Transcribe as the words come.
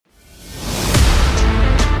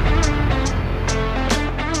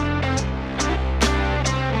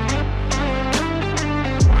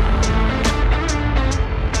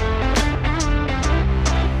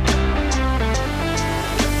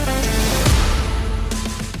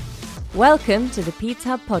Welcome to the Peds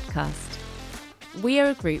Hub podcast. We are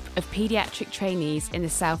a group of paediatric trainees in the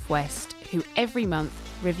Southwest who every month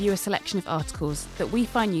review a selection of articles that we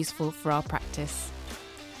find useful for our practice.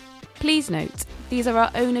 Please note, these are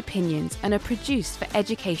our own opinions and are produced for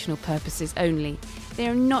educational purposes only. They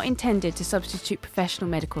are not intended to substitute professional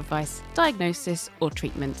medical advice, diagnosis or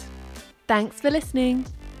treatment. Thanks for listening.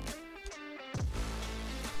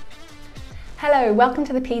 Hello, welcome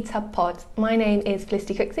to the Peds Hub pod. My name is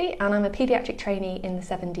Felicity Cooksey and I'm a paediatric trainee in the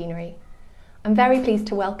Severn Deanery. I'm very pleased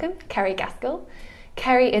to welcome Kerry Gaskell.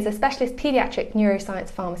 Kerry is a specialist paediatric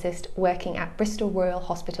neuroscience pharmacist working at Bristol Royal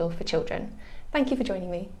Hospital for Children. Thank you for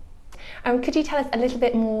joining me. Could you tell us a little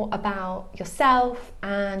bit more about yourself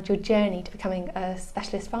and your journey to becoming a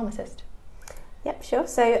specialist pharmacist? Yep, sure.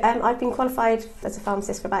 So I've been qualified as a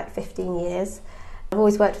pharmacist for about 15 years. I've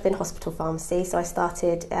always worked within hospital pharmacy, so I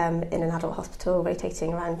started in an adult hospital,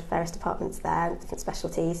 rotating around various departments there, different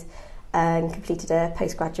specialties, and completed a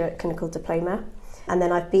postgraduate clinical diploma. And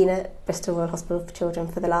then I've been at Bristol Royal Hospital for Children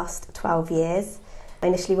for the last 12 years. I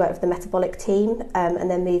initially worked with the metabolic team and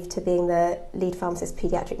then moved to being the lead pharmacist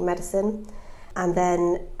paediatric medicine. And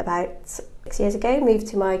then about 6 years ago, moved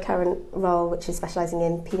to my current role, which is specialising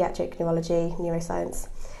in paediatric neurology, neuroscience,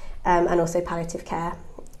 and also palliative care.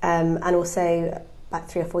 And also, about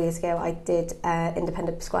 3 or 4 years ago, I did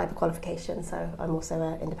independent prescriber qualification, so I'm also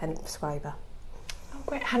an independent prescriber. Oh,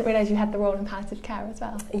 great. I hadn't realised you had the role in palliative care as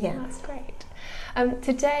well. Yeah. That's great.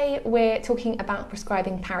 Today we're talking about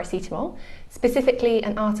prescribing paracetamol, specifically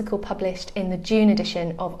an article published in the June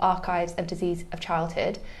edition of Archives of Disease of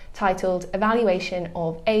Childhood titled Evaluation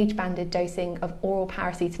of Age-Banded Dosing of Oral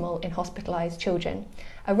Paracetamol in Hospitalised Children,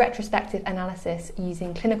 a retrospective analysis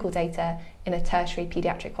using clinical data in a tertiary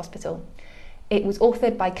paediatric hospital. It was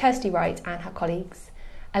authored by Kirsty Wright and her colleagues.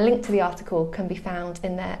 A link to the article can be found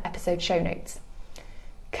in their episode show notes.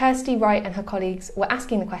 Kirsty Wright and her colleagues were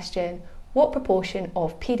asking the question, what proportion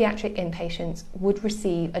of paediatric inpatients would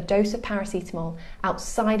receive a dose of paracetamol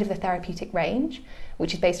outside of the therapeutic range,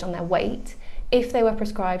 which is based on their weight, if they were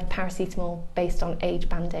prescribed paracetamol based on age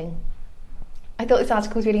banding? I thought this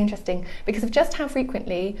article was really interesting because of just how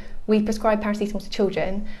frequently we prescribe paracetamol to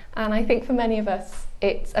children, and I think for many of us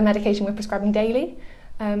it's a medication we're prescribing daily.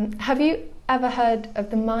 Have you ever heard of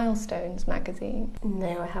the Milestones magazine?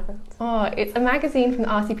 No, I haven't. Oh, it's a magazine from the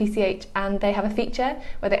RCPCH and they have a feature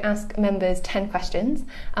where they ask members 10 questions,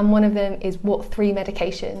 and one of them is, what 3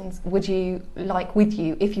 medications would you like with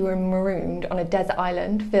you if you were marooned on a desert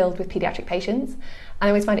island filled with paediatric patients? And I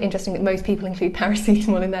always find it interesting that most people include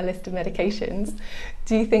paracetamol in their list of medications.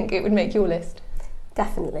 Do you think it would make your list?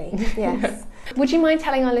 Definitely, yes. Would you mind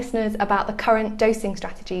telling our listeners about the current dosing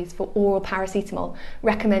strategies for oral paracetamol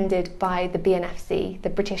recommended by the BNFC, the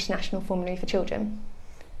British National Formulary for Children?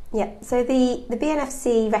 Yeah, so the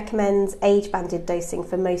BNFC recommends age-banded dosing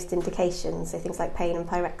for most indications, so things like pain and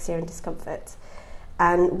pyrexia and discomfort.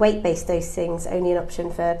 And weight-based dosing is only an option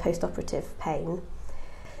for post-operative pain.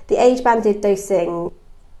 The age-banded dosing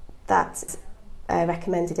that's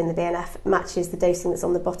recommended in the BNF matches the dosing that's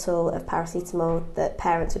on the bottle of paracetamol that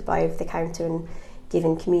parents would buy over the counter and give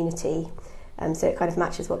in community. So it kind of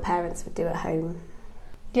matches what parents would do at home.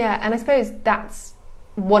 Yeah, and I suppose that's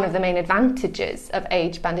one of the main advantages of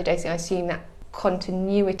age-banded dosing. I assume that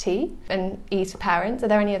continuity and ease for parents. Are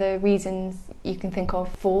there any other reasons you can think of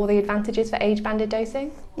for the advantages for age-banded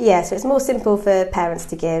dosing? Yeah, so it's more simple for parents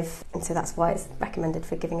to give, and so that's why it's recommended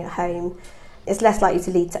for giving at home. It's less likely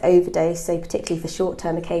to lead to overdose, so particularly for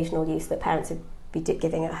short-term occasional use that parents would be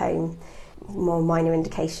giving at home, more minor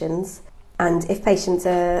indications. And if patients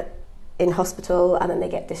are in hospital and then they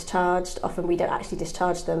get discharged, often we don't actually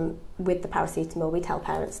discharge them with the paracetamol. We tell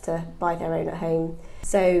parents to buy their own at home.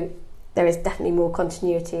 So there is definitely more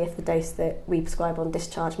continuity if the dose that we prescribe on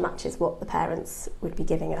discharge matches what the parents would be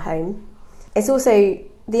giving at home. It's also,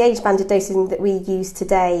 the age-banded dosing that we use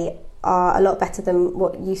today are a lot better than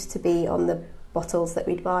what used to be on the bottles that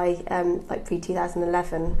we'd buy, like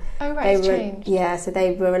pre-2011. Oh right, it's changed. Yeah, so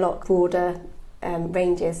they were a lot broader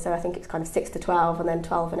ranges, so I think it's kind of 6 to 12 and then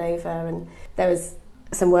 12 and over, and there was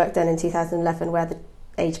some work done in 2011 where the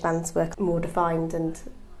age bands were more defined and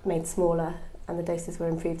made smaller and the doses were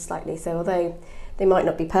improved slightly, so although they might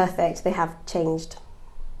not be perfect, they have changed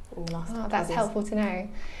in the last that's helpful to know.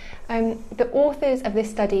 The authors of this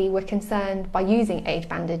study were concerned by using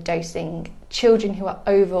age-banded dosing, children who are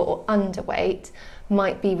over or underweight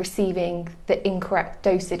might be receiving the incorrect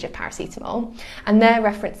dosage of paracetamol, and they're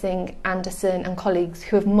referencing Anderson and colleagues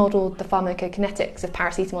who have modelled the pharmacokinetics of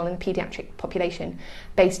paracetamol in the paediatric population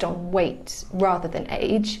based on weight rather than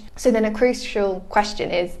age. So then a crucial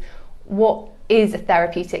question is, what is a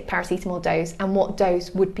therapeutic paracetamol dose and what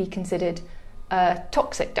dose would be considered a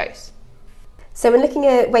toxic dose? So when looking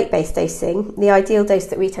at weight-based dosing, the ideal dose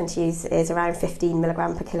that we tend to use is around 15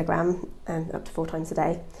 milligram per kilogram, up to 4 times a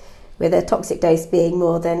day, with a toxic dose being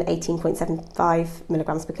more than 18.75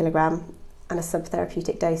 milligrams per kilogram and a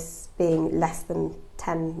subtherapeutic dose being less than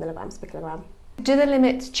 10 milligrams per kilogram. Do the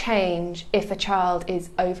limits change if a child is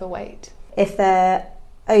overweight? If they're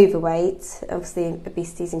overweight, obviously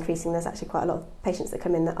obesity is increasing, there's actually quite a lot of patients that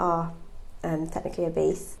come in that are technically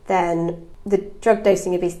obese, then the drug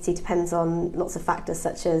dosing obesity depends on lots of factors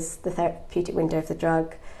such as the therapeutic window of the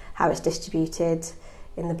drug, how it's distributed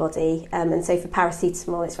in the body, and so for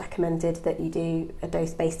paracetamol it's recommended that you do a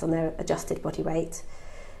dose based on their adjusted body weight.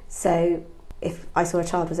 So if I saw a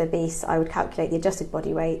child was obese, I would calculate the adjusted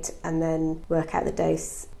body weight and then work out the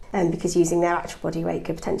dose, because using their actual body weight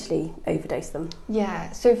could potentially overdose them.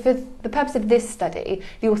 Yeah, so for the purpose of this study,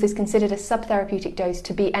 the authors considered a subtherapeutic dose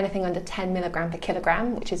to be anything under 10 milligram per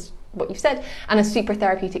kilogram, which is what you've said, and a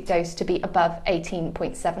supratherapeutic dose to be above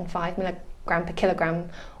 18.75 milligram per kilogram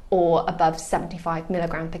or above 75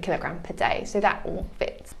 milligram per kilogram per day. So that all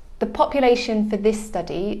fits. The population for this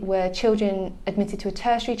study were children admitted to a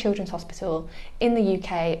tertiary children's hospital in the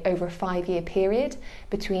UK over a 5-year period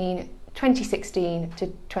between 2016 to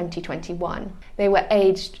 2021. They were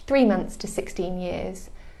aged 3 months to 16 years.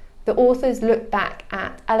 The authors looked back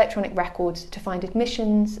at electronic records to find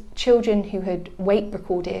admissions, children who had weight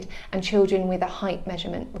recorded, and children with a height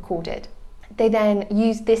measurement recorded. They then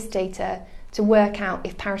used this data to work out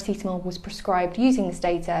if paracetamol was prescribed using this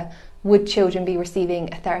data, would children be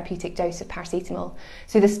receiving a therapeutic dose of paracetamol?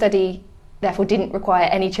 So the study therefore didn't require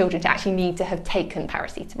any children to actually need to have taken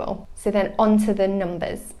paracetamol. So then on to the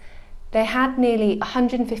numbers. They had nearly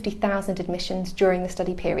 150,000 admissions during the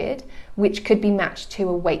study period, which could be matched to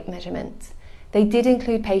a weight measurement. They did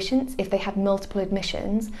include patients if they had multiple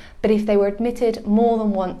admissions, but if they were admitted more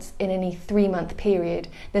than once in any 3-month period,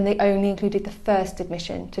 then they only included the first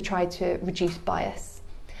admission to try to reduce bias.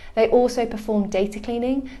 They also performed data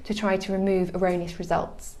cleaning to try to remove erroneous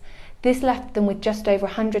results. This left them with just over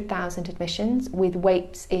 100,000 admissions with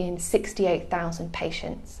weights in 68,000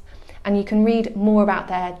 patients. And you can read more about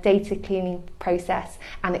their data cleaning process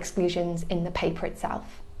and exclusions in the paper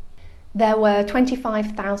itself. There were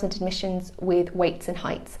 25,000 admissions with weights and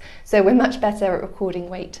heights, so we're much better at recording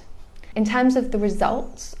weight. In terms of the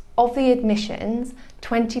results, of the admissions,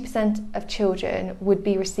 20% of children would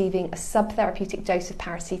be receiving a subtherapeutic dose of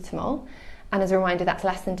paracetamol, and as a reminder, that's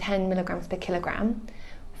less than 10 milligrams per kilogram.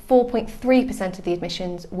 4.3% of the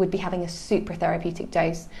admissions would be having a supratherapeutic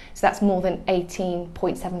dose, so that's more than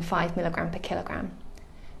 18.75 milligram per kilogram.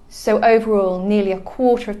 So overall, nearly a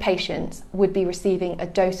quarter of patients would be receiving a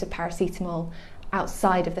dose of paracetamol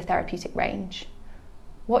outside of the therapeutic range.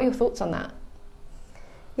 What are your thoughts on that?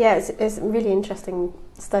 Yeah, it's a really interesting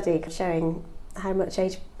study showing how much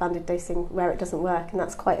age-banded dosing, where it doesn't work, and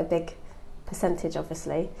that's quite a big percentage,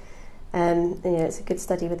 obviously. It's a good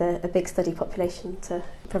study with a big study population to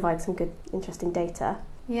provide some good, interesting data.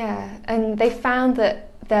 Yeah, and they found that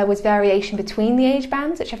there was variation between the age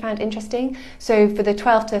bands, which I found interesting. So for the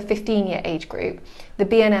 12 to 15 year age group, the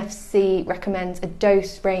BNFC recommends a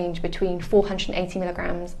dose range between 480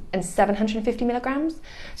 milligrams and 750 milligrams.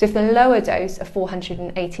 So if the lower dose of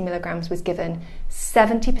 480 milligrams was given,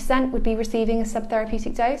 70% would be receiving a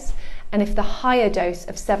subtherapeutic dose. And if the higher dose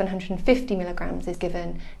of 750 milligrams is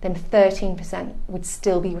given, then 13% would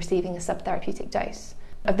still be receiving a subtherapeutic dose.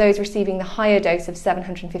 Of those receiving the higher dose of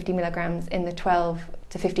 750 milligrams in the 12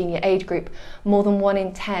 to 15 year age group, more than 1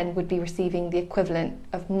 in 10 would be receiving the equivalent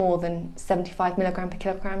of more than 75 milligram per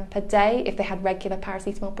kilogram per day if they had regular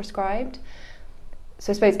paracetamol prescribed.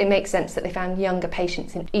 So I suppose it makes sense that they found younger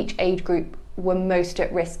patients in each age group were most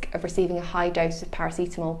at risk of receiving a high dose of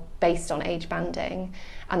paracetamol based on age banding,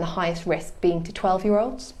 and the highest risk being to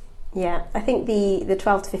 12-year-olds. Yeah, I think the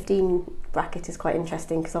 12 to 15 bracket is quite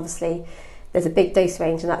interesting because obviously there's a big dose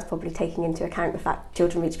range, and that's probably taking into account the fact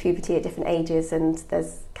children reach puberty at different ages, and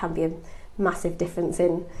there's can be a massive difference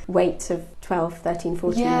in weight of 12, 13,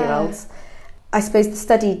 14-year-olds. I suppose the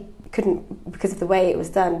study couldn't, because of the way it was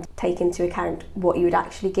done, take into account what you would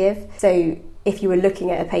actually give. So if you were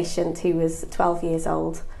looking at a patient who was 12 years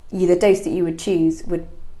old, the dose that you would choose would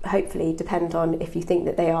hopefully depend on if you think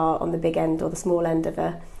that they are on the big end or the small end of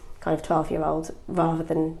a kind of 12-year-old, rather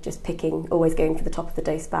than just always going for the top of the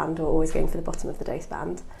dose band or always going for the bottom of the dose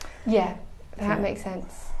band. Yeah, that makes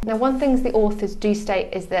sense. Now, one thing the authors do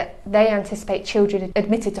state is that they anticipate children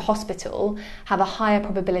admitted to hospital have a higher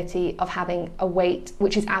probability of having a weight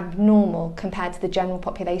which is abnormal compared to the general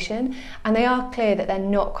population, and they are clear that they're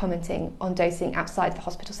not commenting on dosing outside the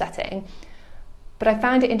hospital setting. But I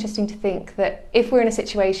found it interesting to think that if we're in a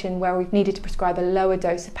situation where we've needed to prescribe a lower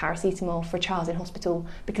dose of paracetamol for a child in hospital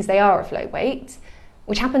because they are of low weight,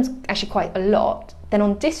 which happens actually quite a lot, then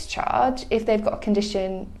on discharge, if they've got a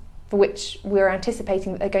condition for which we're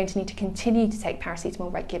anticipating that they're going to need to continue to take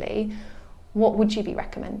paracetamol regularly, what would you be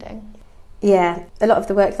recommending? Yeah, a lot of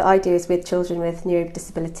the work that I do is with children with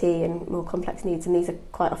neurodisability and more complex needs, and these are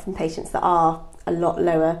quite often patients that are a lot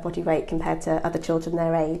lower body weight compared to other children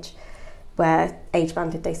their age, where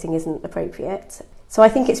age-banded dosing isn't appropriate. So I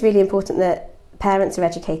think it's really important that parents are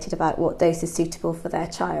educated about what dose is suitable for their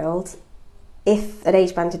child. If an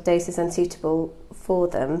age-banded dose is unsuitable for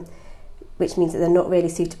them, which means that they're not really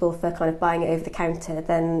suitable for kind of buying it over the counter,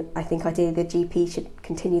 then I think ideally the GP should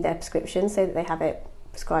continue their prescription so that they have it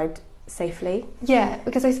prescribed safely. Yeah,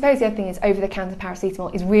 because I suppose the other thing is over-the-counter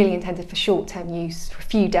paracetamol is really intended for short-term use for a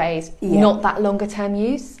few days, not that longer-term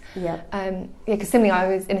use. Because similarly,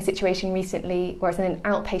 I was in a situation recently where I was in an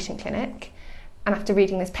outpatient clinic, and after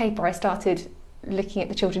reading this paper, I started looking at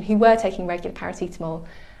the children who were taking regular paracetamol,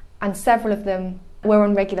 and several of them were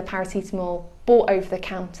on regular paracetamol bought over the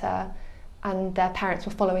counter, and their parents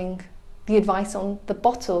were following the advice on the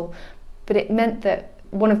bottle, but it meant that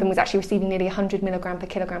one of them was actually receiving nearly 100 milligram per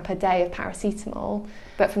kilogram per day of paracetamol,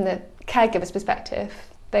 but from the caregiver's perspective,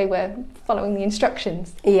 they were following the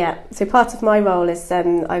instructions. Yeah, so part of my role is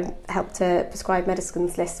I help to prescribe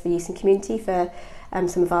medicines lists for use in community for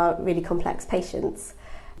some of our really complex patients,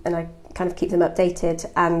 and I kind of keep them updated,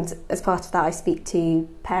 and as part of that I speak to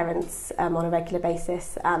parents on a regular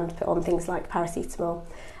basis and put on things like paracetamol,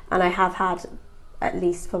 and I have had at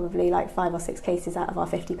least probably like 5 or 6 cases out of our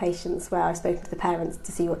 50 patients where I've spoken to the parents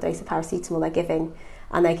to see what dose of paracetamol they're giving,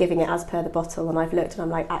 and they're giving it as per the bottle, and I've looked and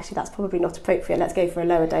I'm like, actually that's probably not appropriate, let's go for a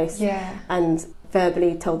lower dose. And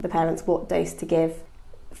verbally told the parents what dose to give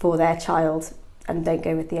for their child and don't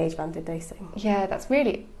go with the age-banded dosing. Yeah, that's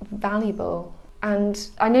really valuable. And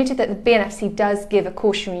I noted that the BNFC does give a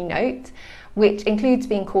cautionary note, which includes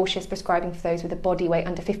being cautious prescribing for those with a body weight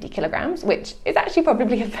under 50 kilograms, which is actually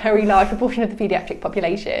probably a very large proportion of the paediatric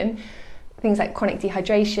population. Things like chronic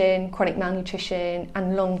dehydration, chronic malnutrition,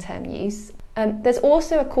 and long-term use. There's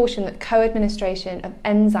also a caution that co-administration of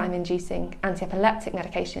enzyme-inducing antiepileptic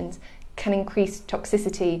medications can increase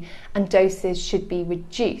toxicity and doses should be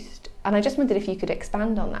reduced. And I just wondered if you could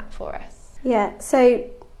expand on that for us. Yeah, so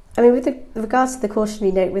I mean, with regards to the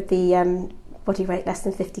cautionary note with the body weight less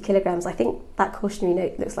than 50 kilograms, I think that cautionary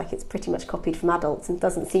note looks like it's pretty much copied from adults and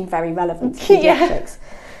doesn't seem very relevant to paediatrics.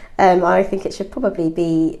 I think it should probably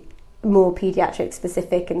be more paediatric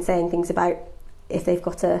specific and saying things about if they've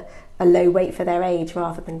got a low weight for their age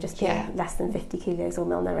rather than just being less than 50 kilos or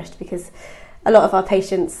malnourished, because a lot of our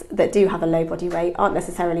patients that do have a low body weight aren't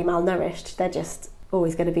necessarily malnourished, they're just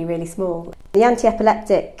always going to be really small. The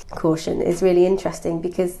anti-epileptic caution is really interesting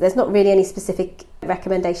because there's not really any specific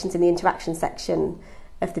recommendations in the interaction section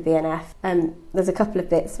of the BNF. There's a couple of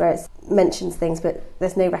bits where it mentions things, but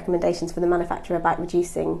there's no recommendations from the manufacturer about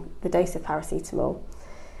reducing the dose of paracetamol.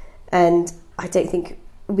 And I don't think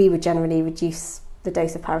we would generally reduce the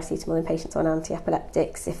dose of paracetamol in patients on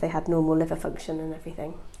anti-epileptics if they had normal liver function and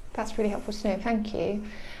everything. That's really helpful to know, thank you.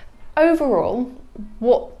 Overall,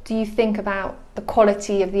 what do you think about the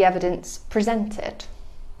quality of the evidence presented?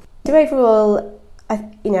 So overall, I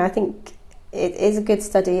think it is a good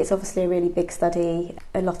study. It's obviously a really big study,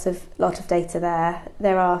 a lot of data there.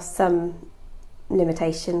 There are some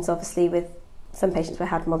limitations, obviously, with some patients who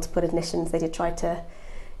had multiple admissions. They did try to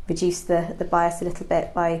reduce the bias a little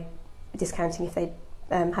bit by discounting if they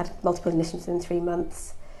had multiple admissions within 3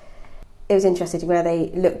 months. It was interesting where they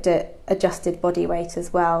looked at adjusted body weight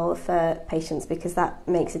as well for patients because that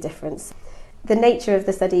makes a difference. The nature of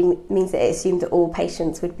the study means that it assumed that all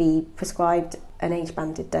patients would be prescribed an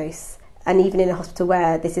age-banded dose. And even in a hospital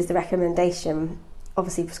where this is the recommendation,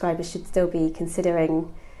 obviously prescribers should still be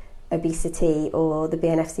considering obesity or the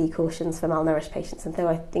BNFC cautions for malnourished patients. And so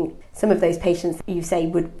I think some of those patients you say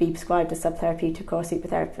would be prescribed a subtherapeutic or a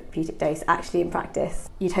supertherapeutic dose, actually in practice,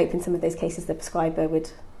 you'd hope in some of those cases the prescriber would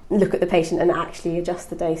look at the patient and actually adjust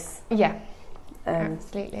the dose. Yeah,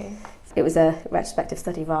 absolutely. It was a retrospective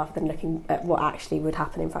study rather than looking at what actually would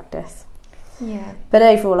happen in practice. Yeah. But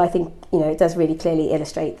overall, I think it does really clearly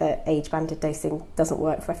illustrate that age-banded dosing doesn't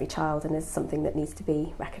work for every child and is something that needs to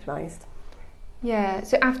be recognised. Yeah,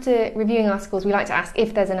 so after reviewing articles, we like to ask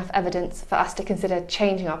if there's enough evidence for us to consider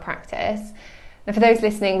changing our practice. And for those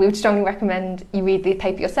listening, we would strongly recommend you read the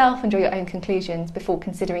paper yourself and draw your own conclusions before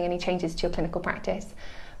considering any changes to your clinical practice.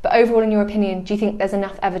 But overall, in your opinion, do you think there's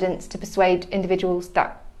enough evidence to persuade individuals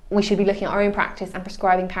that we should be looking at our own practice and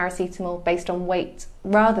prescribing paracetamol based on weight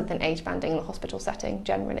rather than age banding in the hospital setting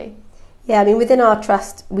generally? Yeah, I mean, within our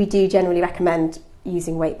trust, we do generally recommend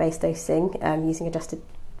using weight-based dosing, using adjusted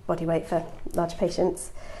body weight for larger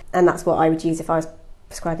patients. And that's what I would use if I was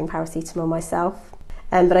prescribing paracetamol myself.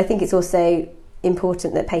 But I think it's also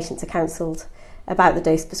important that patients are counselled about the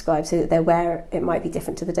dose prescribed so that they're aware it might be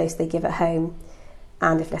different to the dose they give at home,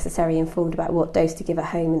 and if necessary informed about what dose to give at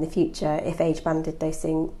home in the future if age-banded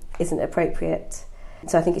dosing isn't appropriate.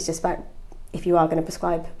 So I think it's just about, if you are going to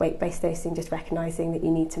prescribe weight-based dosing, just recognising that you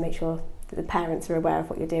need to make sure that the parents are aware of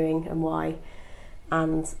what you're doing and why,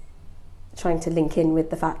 and trying to link in with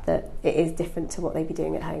the fact that it is different to what they'd be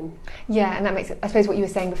doing at home. Yeah, and that makes it, I suppose what you were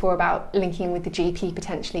saying before about linking with the GP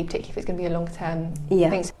potentially, particularly if it's going to be a long-term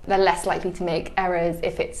thing, so they're less likely to make errors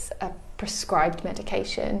if it's a prescribed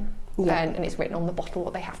medication and it's written on the bottle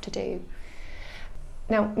what they have to do.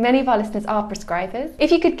 Now, many of our listeners are prescribers.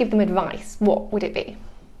 If you could give them advice, what would it be?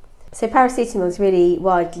 So paracetamol is really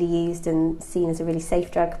widely used and seen as a really safe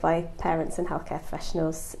drug by parents and healthcare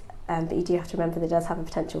professionals. But you do have to remember that it does have a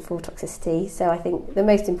potential for toxicity. So I think the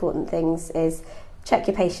most important things is check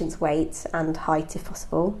your patient's weight and height if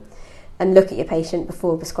possible, and look at your patient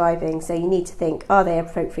before prescribing. So you need to think, are they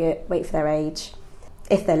appropriate weight for their age?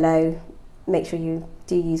 If they're low, make sure you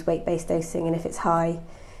do use weight-based dosing, and if it's high,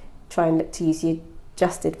 try and look to use your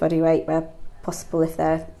adjusted body weight where possible if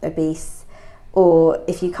they're obese. Or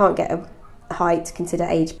if you can't get a height, consider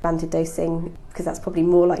age-banded dosing, because that's probably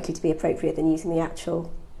more likely to be appropriate than using the actual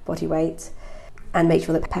body weight, and make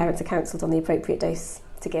sure that parents are counselled on the appropriate dose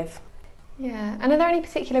to give. Yeah, and are there any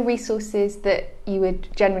particular resources that you would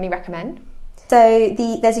generally recommend? So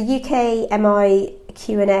there's a UK MI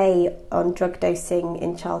Q&A on drug dosing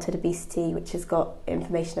in childhood obesity, which has got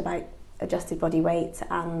information about adjusted body weight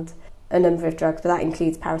and a number of drugs, but that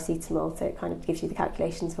includes paracetamol, so it kind of gives you the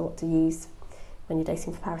calculations for what to use when you're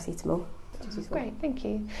dosing for paracetamol. Great, thank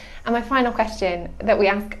you. And my final question that we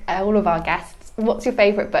ask all of our guests, what's your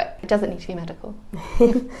favourite book? It doesn't need to be medical.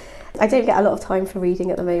 I don't get a lot of time for reading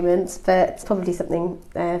at the moment, but it's probably something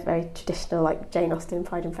very traditional like Jane Austen,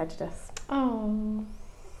 Pride and Prejudice. Oh,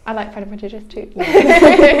 I like Pride and Prejudice too.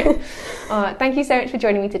 Thank you so much for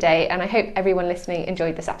joining me today, and I hope everyone listening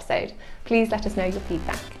enjoyed this episode. Please let us know your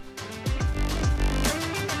feedback.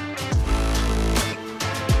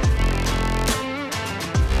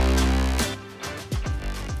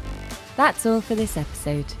 That's all for this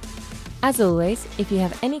episode. As always, if you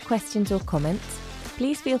have any questions or comments,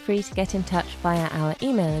 please feel free to get in touch via our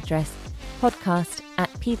email address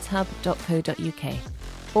podcast@pedshub.co.uk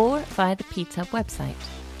or via the PedsHub website.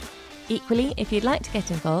 Equally, if you'd like to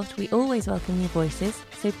get involved, we always welcome your voices,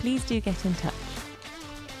 so please do get in touch.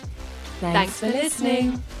 Thanks for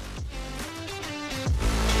listening.